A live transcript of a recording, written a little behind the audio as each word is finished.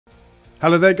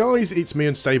Hello there guys, it's me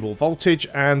Unstable Voltage,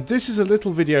 and this is a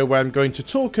little video where I'm going to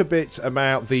talk a bit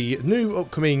about the new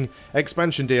upcoming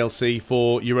expansion DLC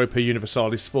for Europa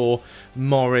Universalis for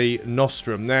Mare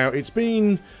Nostrum. Now, it's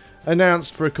been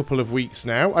announced for a couple of weeks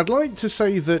now. I'd like to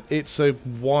say that it's a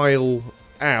while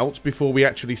out before we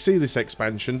actually see this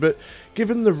expansion, but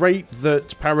given the rate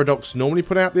that Paradox normally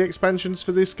put out the expansions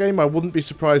for this game, I wouldn't be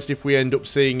surprised if we end up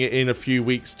seeing it in a few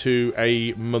weeks to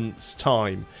a month's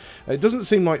time. It doesn't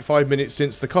seem like 5 minutes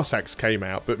since the Cossacks came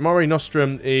out, but Mare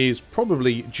Nostrum is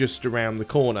probably just around the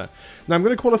corner. Now, I'm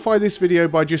going to qualify this video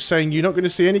by just saying you're not going to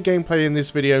see any gameplay in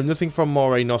this video, nothing from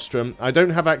Mare Nostrum. I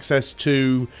don't have access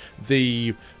to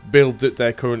the build that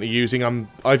they're currently using.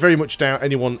 I very much doubt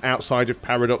anyone outside of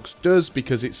Paradox does,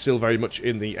 because it's still very much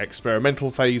in the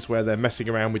experimental phase where they're messing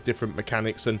around with different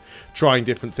mechanics and trying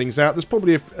different things out. There's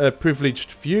probably a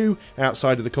privileged few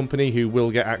outside of the company who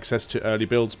will get access to early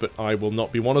builds, but I will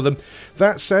not be one of them.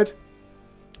 That said,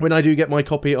 when I do get my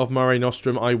copy of Mare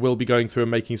Nostrum, I will be going through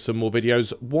and making some more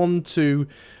videos. One to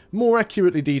more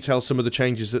accurately detail some of the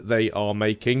changes that they are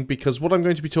making, because what I'm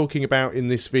going to be talking about in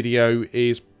this video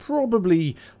is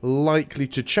probably likely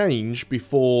to change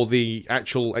before the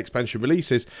actual expansion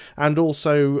releases, and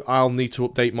also I'll need to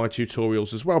update my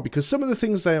tutorials as well, because some of the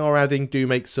things they are adding do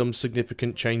make some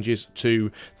significant changes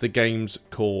to the game's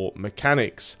core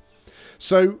mechanics.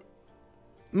 So,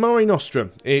 Mare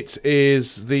Nostrum, it's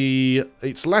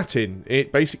Latin.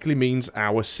 It basically means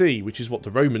our sea, which is what the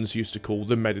Romans used to call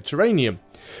the Mediterranean.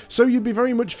 So you'd be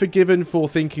very much forgiven for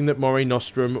thinking that Mare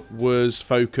Nostrum was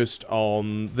focused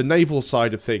on the naval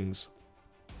side of things.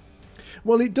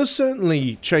 Well, it does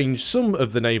certainly change some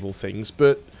of the naval things,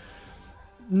 but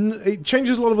it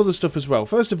changes a lot of other stuff as well.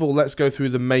 First of all, let's go through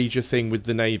the major thing with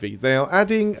the Navy. They are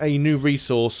adding a new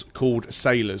resource called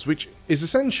sailors, which is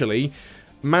essentially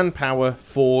manpower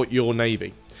for your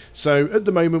navy. So at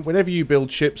the moment, whenever you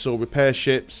build ships or repair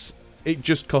ships, it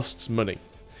just costs money.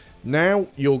 Now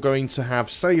you're going to have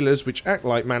sailors which act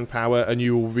like manpower, and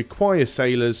you will require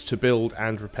sailors to build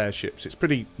and repair ships. It's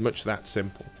pretty much that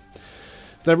simple.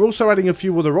 They're also adding a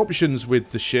few other options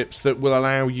with the ships that will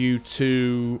allow you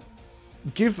to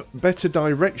give better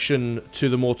direction to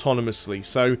them autonomously.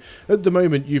 So at the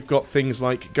moment, you've got things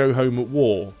like go home at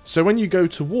war. So when you go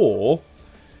to war,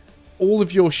 all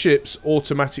of your ships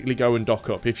automatically go and dock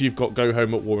up if you've got go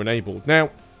home at war enabled.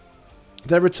 Now,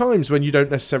 there are times when you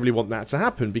don't necessarily want that to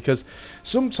happen, because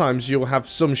sometimes you'll have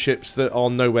some ships that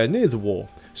are nowhere near the war.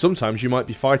 Sometimes you might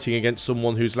be fighting against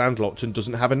someone who's landlocked and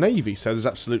doesn't have a navy, so there's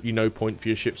absolutely no point for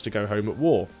your ships to go home at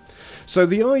war. So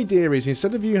the idea is,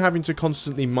 instead of you having to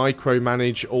constantly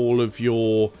micromanage all of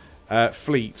your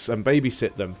fleets and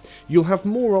babysit them, you'll have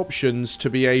more options to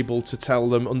be able to tell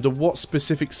them under what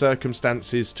specific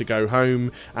circumstances to go home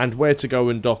and where to go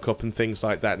and dock up and things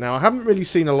like that. Now, I haven't really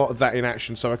seen a lot of that in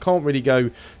action, so I can't really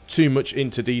go too much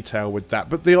into detail with that,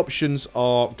 but the options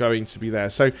are going to be there.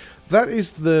 So that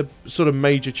is the sort of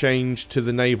major change to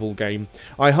the naval game.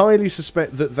 I highly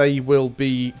suspect that they will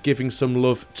be giving some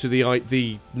love to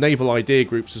the naval idea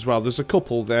groups as well. There's a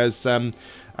couple. There's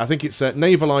I think it's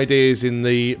naval ideas in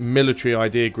the military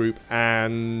idea group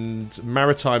and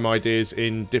maritime ideas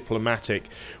in diplomatic,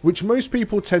 which most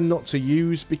people tend not to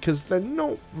use because they're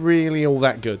not really all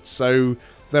that good. So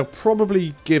they'll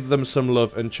probably give them some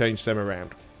love and change them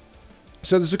around.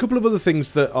 So there's a couple of other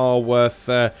things that are worth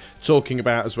talking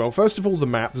about as well. First of all, the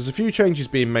map. There's a few changes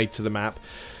being made to the map.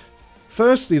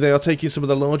 Firstly, they are taking some of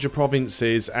the larger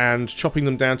provinces and chopping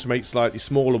them down to make slightly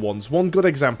smaller ones. One good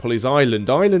example is Ireland.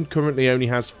 Ireland currently only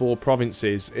has 5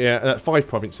 provinces.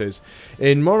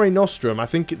 In Mare Nostrum, I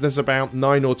think there's about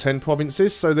 9 or 10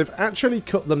 provinces, so they've actually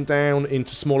cut them down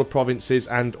into smaller provinces,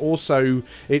 and also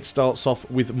it starts off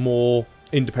with more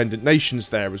independent nations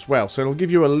there as well. So it'll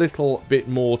give you a little bit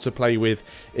more to play with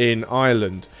in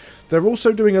Ireland. They're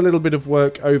also doing a little bit of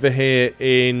work over here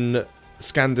in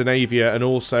Scandinavia and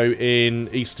also in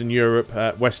Eastern Europe,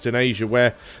 Western Asia,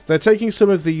 where they're taking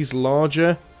some of these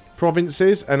larger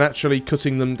provinces and actually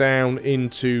cutting them down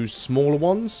into smaller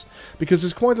ones, because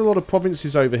there's quite a lot of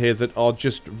provinces over here that are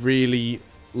just really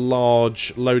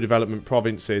large, low development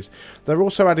provinces. They're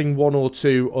also adding 1 or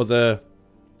 2 other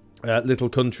little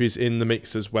countries in the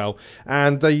mix as well,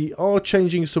 and they are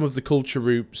changing some of the culture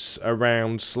groups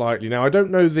around slightly. Now, I don't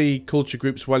know the culture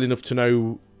groups well enough to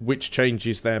know which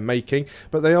changes they're making,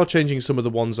 but they are changing some of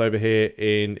the ones over here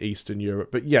in Eastern Europe.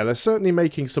 But yeah, they're certainly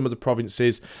making some of the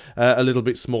provinces a little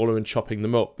bit smaller and chopping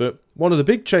them up. But one of the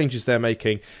big changes they're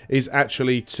making is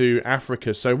actually to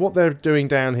Africa. So what they're doing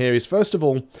down here is, first of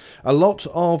all, a lot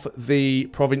of the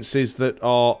provinces that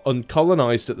are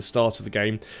uncolonized at the start of the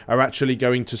game are actually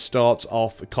going to start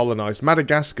off colonized.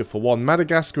 Madagascar, for one.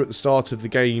 Madagascar at the start of the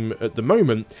game at the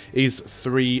moment is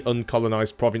 3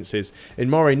 uncolonized provinces. In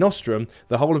Mare Nostrum,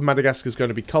 the whole of Madagascar is going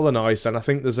to be colonized, and I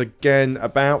think there's again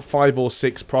about 5 or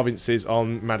 6 provinces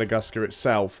on Madagascar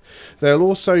itself. There'll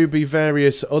also be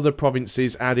various other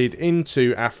provinces added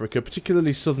into Africa,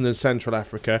 particularly southern and central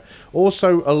Africa.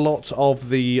 Also, a lot of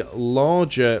the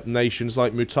larger nations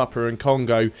like Mutapa and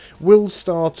Congo will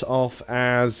start off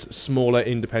as smaller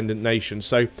independent nations.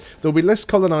 So there'll be less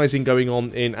colonizing going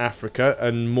on in Africa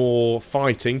and more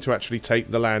fighting to actually take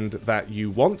the land that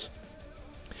you want.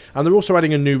 And they're also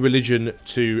adding a new religion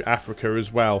to Africa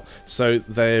as well. So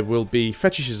there will be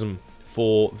fetishism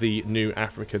for the new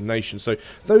African nation. So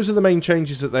those are the main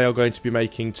changes that they are going to be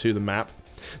making to the map.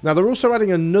 Now, they're also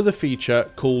adding another feature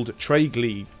called trade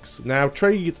leagues. Now,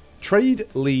 trade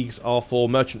leagues are for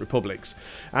merchant republics,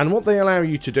 and what they allow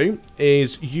you to do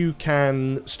is you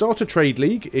can start a trade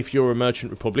league if you're a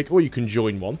merchant republic, or you can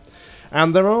join one.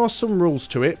 And there are some rules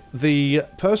to it. The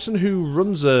person who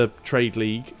runs a trade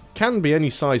league can be any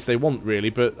size they want,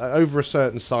 really, but over a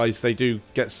certain size they do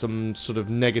get some sort of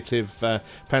negative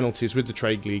penalties with the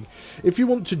trade league. If you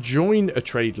want to join a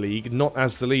trade league, not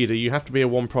as the leader, you have to be a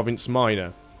 1-province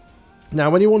minor.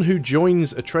 Now, anyone who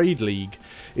joins a trade league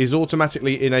is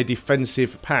automatically in a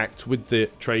defensive pact with the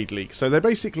trade league. So they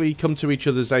basically come to each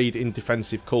other's aid in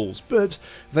defensive calls, but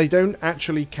they don't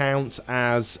actually count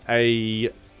as a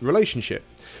relationship.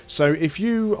 So if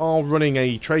you are running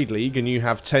a trade league and you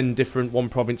have 10 different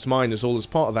 1-province miners all as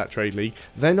part of that trade league,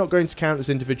 they're not going to count as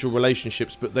individual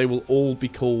relationships, but they will all be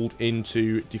called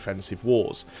into defensive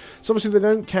wars. So obviously they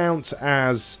don't count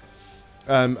as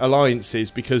alliances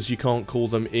because you can't call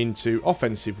them into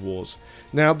offensive wars.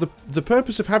 Now, the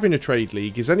purpose of having a trade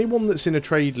league is anyone that's in a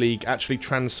trade league actually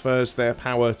transfers their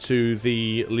power to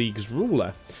the league's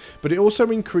ruler, but it also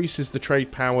increases the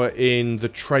trade power in the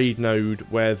trade node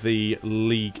where the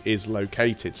league is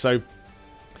located. So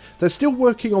they're still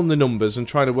working on the numbers and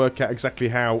trying to work out exactly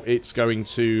how it's going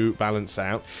to balance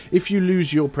out. If you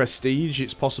lose your prestige,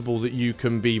 it's possible that you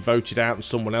can be voted out and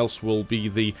someone else will be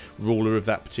the ruler of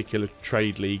that particular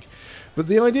trade league. But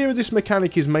the idea of this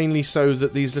mechanic is mainly so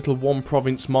that these little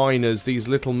 1-province miners, these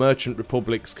little merchant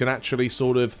republics, can actually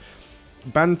sort of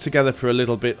band together for a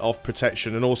little bit of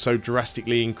protection and also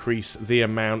drastically increase the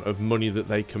amount of money that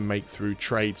they can make through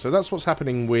trade. So that's what's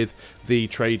happening with the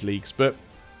trade leagues. But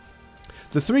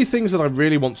the 3 things that I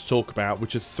really want to talk about,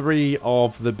 which are 3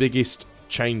 of the biggest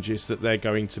changes that they're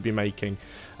going to be making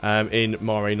in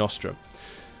Mare Nostrum.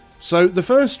 So the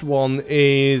first one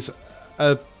is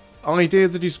an idea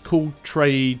that is called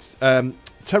trade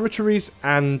territories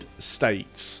and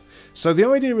states. So the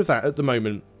idea of that at the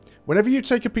moment, whenever you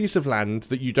take a piece of land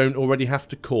that you don't already have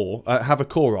to have a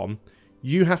core on,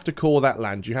 you have to core that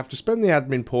land. You have to spend the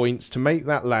admin points to make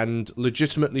that land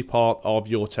legitimately part of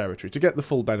your territory, to get the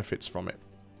full benefits from it.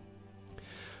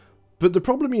 But the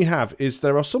problem you have is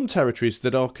there are some territories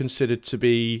that are considered to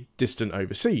be distant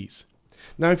overseas.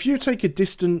 Now, if you take a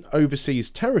distant overseas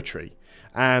territory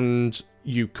and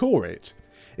you core it,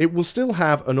 it will still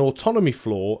have an autonomy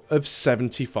floor of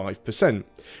 75%,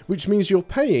 which means you're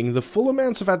paying the full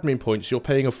amount of admin points, you're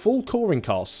paying a full coring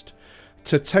cost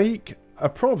to take a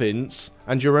province,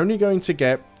 and you're only going to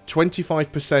get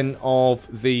 25%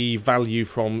 of the value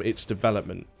from its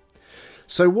development.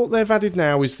 So what they've added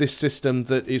now is this system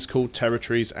that is called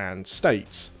territories and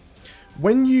states.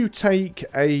 When you take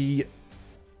a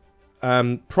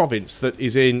province that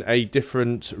is in a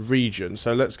different region,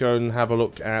 so let's go and have a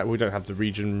look at, we don't have the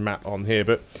region map on here,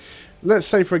 but let's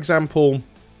say, for example,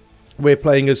 we're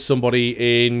playing as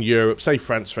somebody in Europe, say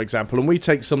France for example, and we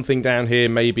take something down here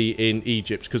maybe in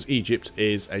Egypt, because Egypt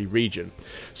is a region.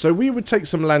 So we would take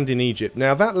some land in Egypt.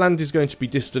 Now that land is going to be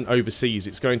distant overseas.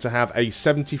 It's going to have a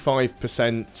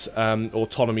 75%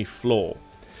 autonomy floor.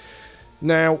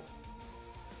 Now,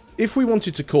 if we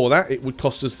wanted to core that, it would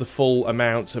cost us the full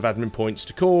amount of admin points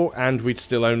to core, and we'd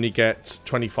still only get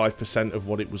 25% of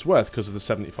what it was worth because of the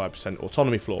 75%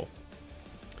 autonomy floor.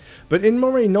 But in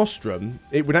Mare Nostrum,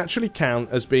 it would actually count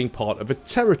as being part of a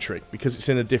territory because it's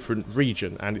in a different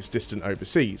region and it's distant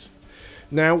overseas.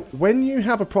 Now, when you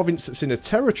have a province that's in a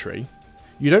territory,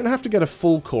 you don't have to get a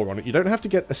full core on it. You don't have to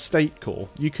get a state core.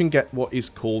 You can get what is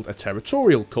called a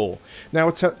territorial core. Now,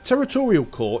 a territorial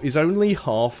core is only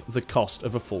half the cost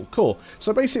of a full core.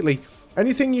 So basically,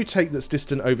 anything you take that's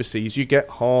distant overseas, you get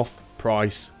half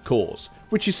price cores,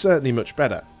 which is certainly much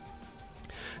better.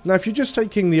 Now, if you're just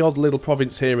taking the odd little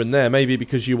province here and there, maybe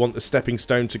because you want a stepping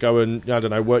stone to go and, I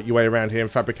don't know, work your way around here and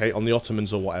fabricate on the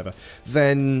Ottomans or whatever,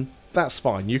 then that's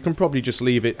fine. You can probably just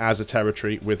leave it as a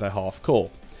territory with a half core.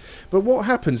 But what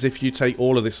happens if you take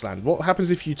all of this land? What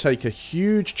happens if you take a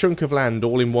huge chunk of land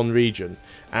all in one region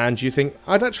and you think,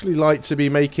 I'd actually like to be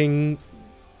making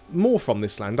more from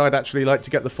this land. I'd actually like to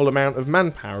get the full amount of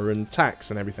manpower and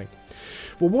tax and everything.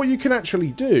 Well, what you can actually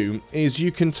do is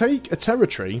you can take a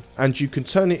territory and you can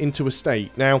turn it into a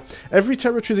state. Now, every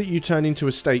territory that you turn into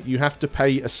a state, you have to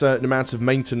pay a certain amount of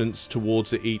maintenance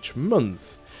towards it each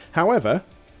month. However,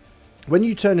 when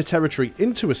you turn a territory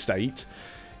into a state,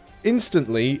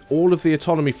 instantly all of the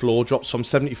autonomy floor drops from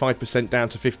 75% down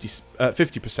to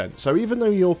 50%. So even though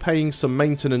you're paying some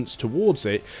maintenance towards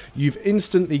it, you've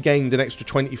instantly gained an extra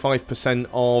 25%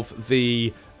 of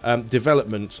the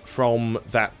development from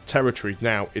that territory.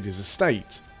 Now it is a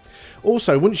state.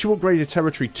 Also, once you upgrade a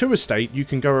territory to a state, you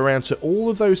can go around to all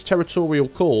of those territorial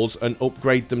cores and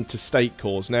upgrade them to state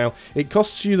cores. Now, it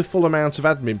costs you the full amount of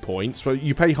admin points, but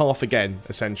you pay half again,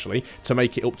 essentially, to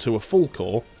make it up to a full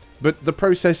core. But the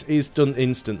process is done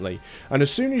instantly. And as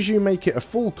soon as you make it a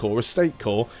full core, a state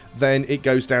core, then it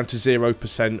goes down to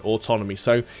 0% autonomy.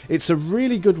 So it's a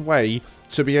really good way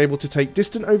to be able to take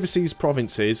distant overseas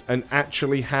provinces and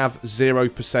actually have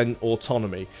 0%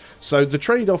 autonomy. So the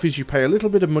trade-off is you pay a little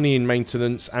bit of money in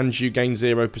maintenance and you gain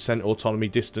 0% autonomy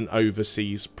distant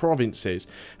overseas provinces.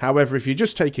 However, if you're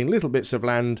just taking little bits of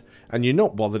land and you're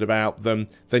not bothered about them,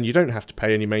 then you don't have to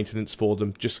pay any maintenance for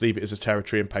them. Just leave it as a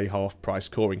territory and pay half price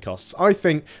coring costs. I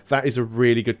think that is a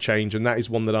really good change, and that is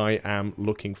one that I am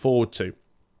looking forward to.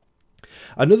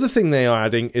 Another thing they are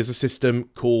adding is a system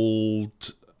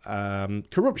called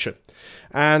corruption,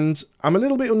 and I'm a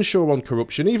little bit unsure on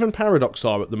corruption. Even Paradox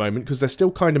are at the moment, because they're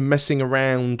still kind of messing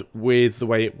around with the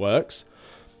way it works.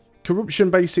 Corruption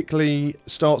basically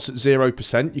starts at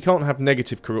 0%. You can't have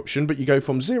negative corruption, but you go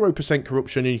from 0%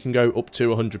 corruption and you can go up to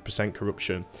 100%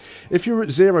 corruption. If you're at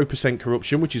 0%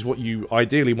 corruption, which is what you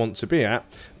ideally want to be at,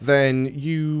 then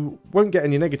you won't get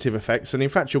any negative effects, and in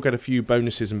fact you'll get a few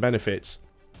bonuses and benefits.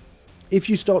 If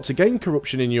you start to gain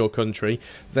corruption in your country,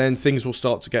 then things will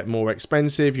start to get more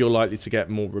expensive. You're likely to get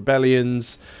more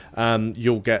rebellions.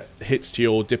 You'll get hits to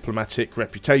your diplomatic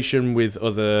reputation with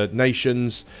other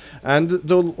nations. And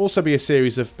there'll also be a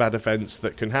series of bad events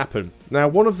that can happen. Now,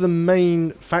 one of the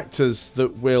main factors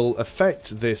that will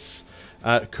affect this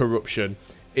corruption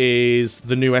is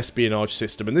the new espionage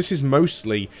system, and this is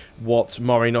mostly what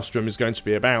Mare Nostrum is going to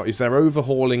be about. Is they're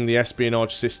overhauling the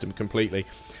espionage system completely.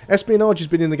 Espionage has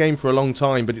been in the game for a long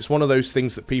time, but it's one of those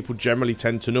things that people generally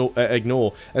tend to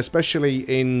ignore, especially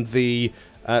in the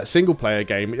single player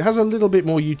game. It has a little bit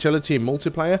more utility in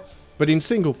multiplayer, but in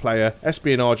single player,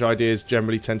 espionage ideas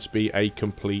generally tend to be a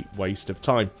complete waste of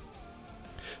time.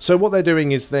 So what they're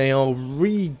doing is they are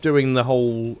redoing the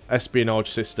whole espionage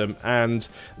system, and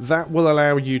that will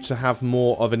allow you to have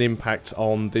more of an impact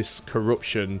on this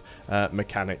corruption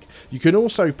mechanic. You can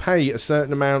also pay a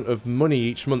certain amount of money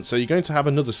each month, so you're going to have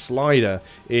another slider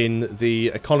in the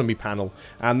economy panel,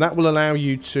 and that will allow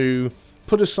you to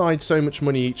put aside so much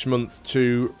money each month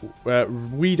to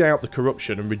weed out the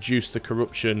corruption and reduce the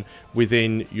corruption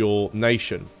within your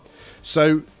nation.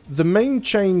 So the main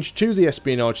change to the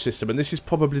espionage system, and this is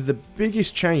probably the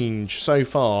biggest change so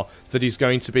far that is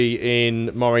going to be in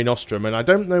Mare Nostrum, and I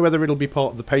don't know whether it'll be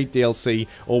part of the paid DLC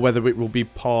or whether it will be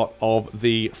part of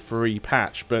the free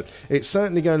patch, but it's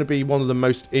certainly going to be one of the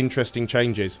most interesting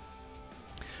changes.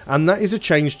 And that is a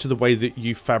change to the way that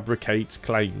you fabricate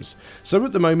claims. So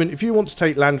at the moment, if you want to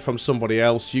take land from somebody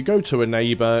else, you go to a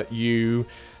neighbour, you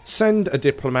send a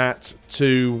diplomat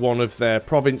to one of their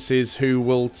provinces who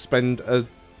will spend a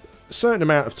certain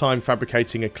amount of time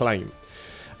fabricating a claim.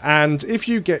 And if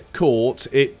you get caught,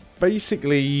 it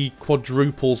basically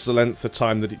quadruples the length of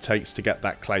time that it takes to get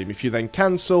that claim. If you then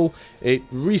cancel, it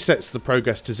resets the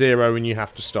progress to 0 and you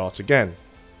have to start again.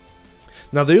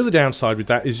 Now, the other downside with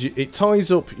that is it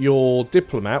ties up your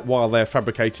diplomat while they're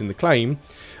fabricating the claim,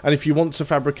 and if you want to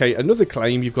fabricate another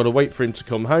claim, you've got to wait for him to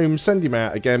come home, send him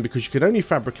out again, because you can only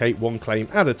fabricate one claim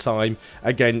at a time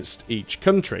against each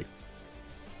country.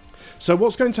 So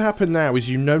what's going to happen now is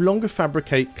you no longer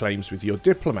fabricate claims with your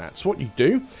diplomats. What you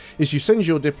do is you send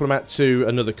your diplomat to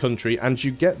another country and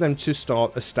you get them to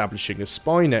start establishing a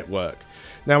spy network.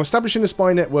 Now, establishing a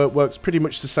spy network works pretty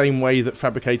much the same way that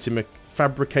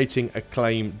fabricating a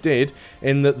claim did,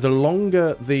 in that the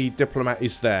longer the diplomat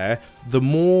is there, the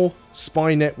more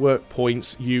spy network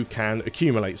points you can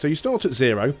accumulate. So you start at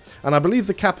 0, and I believe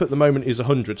the cap at the moment is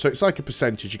 100, so it's like a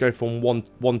percentage. You go from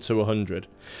 1 to 100.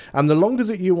 And the longer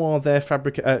that you are there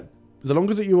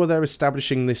that you are there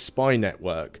establishing this spy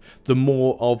network, the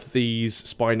more of these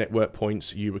spy network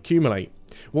points you accumulate.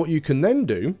 What you can then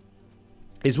do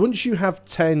is once you have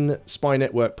 10 spy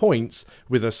network points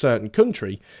with a certain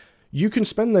country, you can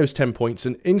spend those 10 points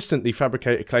and instantly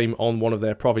fabricate a claim on one of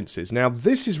their provinces. Now,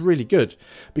 this is really good,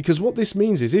 because what this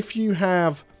means is if you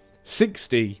have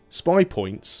 60 spy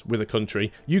points with a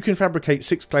country, you can fabricate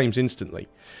 6 claims instantly.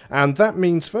 And that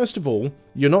means, first of all,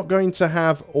 you're not going to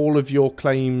have all of your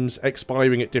claims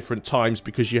expiring at different times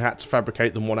because you had to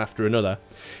fabricate them one after another.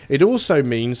 It also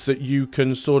means that you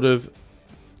can sort of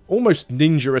almost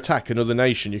ninja attack another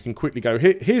nation. You can quickly go,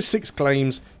 here's 6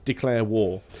 claims, declare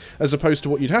war. As opposed to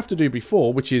what you'd have to do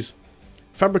before, which is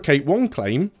fabricate 1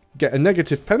 claim, get a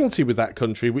negative penalty with that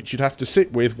country, which you'd have to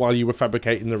sit with while you were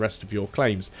fabricating the rest of your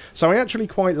claims. So I actually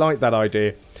quite like that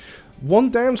idea. One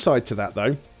downside to that,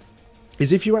 though,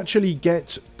 is if you actually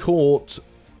get caught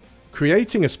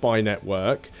creating a spy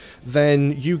network,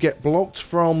 then you get blocked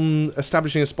from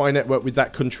establishing a spy network with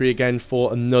that country again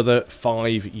for another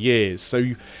 5 years.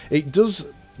 So it does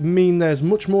mean there's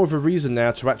much more of a reason now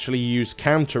to actually use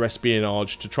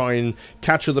counter-espionage to try and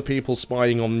catch other people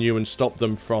spying on you and stop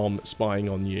them from spying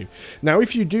on you. Now,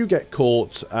 if you do get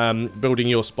caught building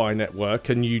your spy network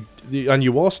and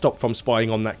you are stopped from spying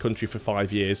on that country for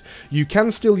 5 years, you can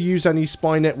still use any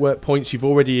spy network points you've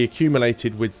already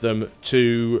accumulated with them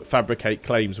to fabricate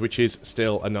claims, which is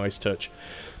still a nice touch.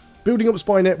 Building up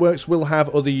spy networks will have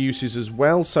other uses as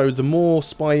well, so the more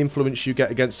spy influence you get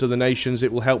against other nations,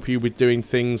 it will help you with doing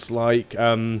things like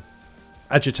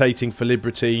agitating for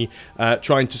liberty,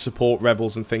 trying to support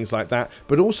rebels and things like that,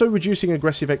 but also reducing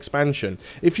aggressive expansion.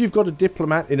 If you've got a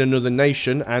diplomat in another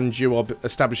nation and you are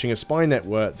establishing a spy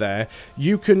network there,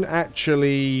 you can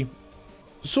actually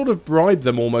sort of bribe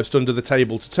them almost under the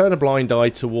table to turn a blind eye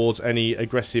towards any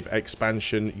aggressive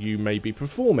expansion you may be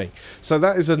performing. So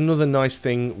that is another nice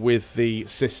thing with the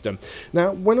system.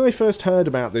 Now, when I first heard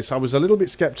about this, I was a little bit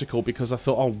skeptical because I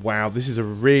thought, oh wow, this is a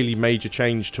really major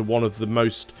change to one of the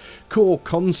most core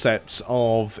concepts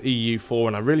of EU4,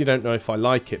 and I really don't know if I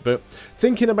like it. But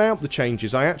thinking about the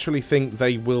changes, I actually think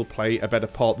they will play a better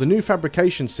part. The new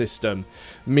fabrication system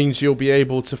means you'll be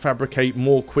able to fabricate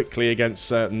more quickly against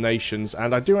certain nations,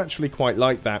 and I do actually quite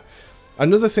like that.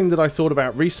 Another thing that I thought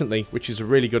about recently, which is a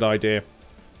really good idea,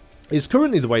 is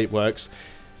currently the way it works.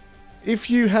 If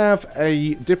you have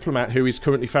a diplomat who is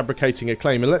currently fabricating a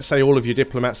claim, and let's say all of your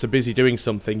diplomats are busy doing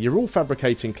something, you're all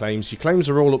fabricating claims, your claims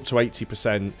are all up to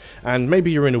 80%, and maybe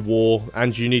you're in a war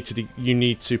and you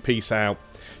need to peace out.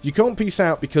 You can't peace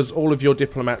out because all of your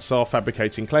diplomats are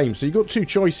fabricating claims. So you've got 2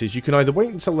 choices. You can either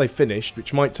wait until they've finished,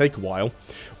 which might take a while,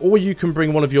 or you can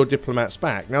bring one of your diplomats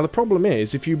back. Now, the problem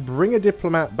is, if you bring a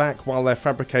diplomat back while they're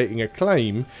fabricating a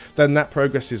claim, then that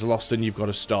progress is lost and you've got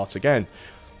to start again.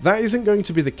 That isn't going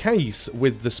to be the case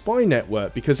with the spy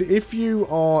network, because if you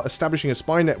are establishing a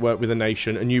spy network with a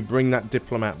nation and you bring that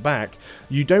diplomat back,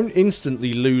 you don't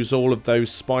instantly lose all of those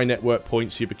spy network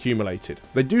points you've accumulated.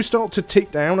 They do start to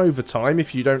tick down over time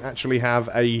if you don't actually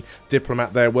have a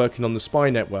diplomat there working on the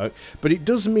spy network, but it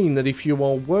does mean that if you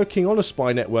are working on a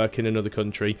spy network in another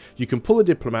country, you can pull a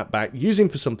diplomat back, use him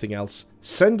for something else,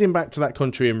 send him back to that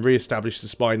country and re-establish the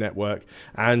spy network,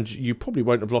 and you probably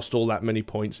won't have lost all that many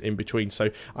points in between. So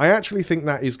I actually think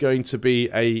that is going to be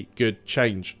a good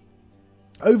change.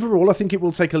 Overall, I think it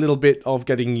will take a little bit of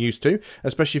getting used to,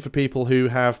 especially for people who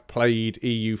have played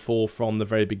EU4 from the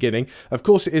very beginning. Of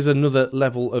course, it is another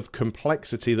level of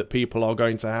complexity that people are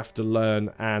going to have to learn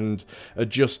and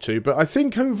adjust to, but I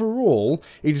think overall,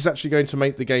 it is actually going to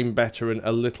make the game better and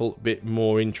a little bit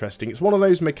more interesting. It's one of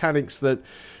those mechanics that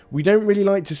we don't really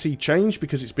like to see change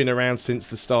because it's been around since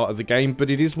the start of the game, but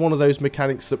it is one of those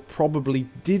mechanics that probably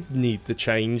did need the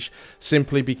change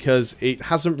simply because it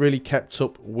hasn't really kept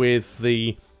up with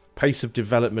the pace of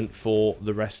development for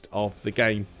the rest of the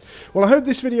game. Well, I hope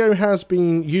this video has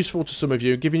been useful to some of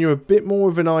you, giving you a bit more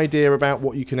of an idea about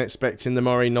what you can expect in the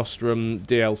Mare Nostrum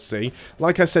DLC.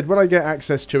 Like I said, when I get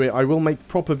access to it, I will make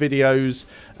proper videos,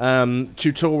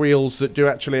 tutorials that do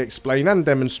actually explain and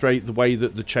demonstrate the way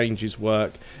that the changes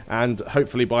work, and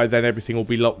hopefully by then everything will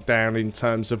be locked down in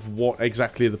terms of what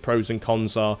exactly the pros and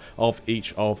cons are of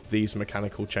each of these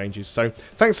mechanical changes. So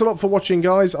thanks a lot for watching,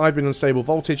 guys. I've been Unstable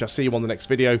Voltage. I'll see you on the next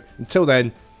video. Until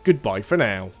then, goodbye for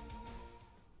now.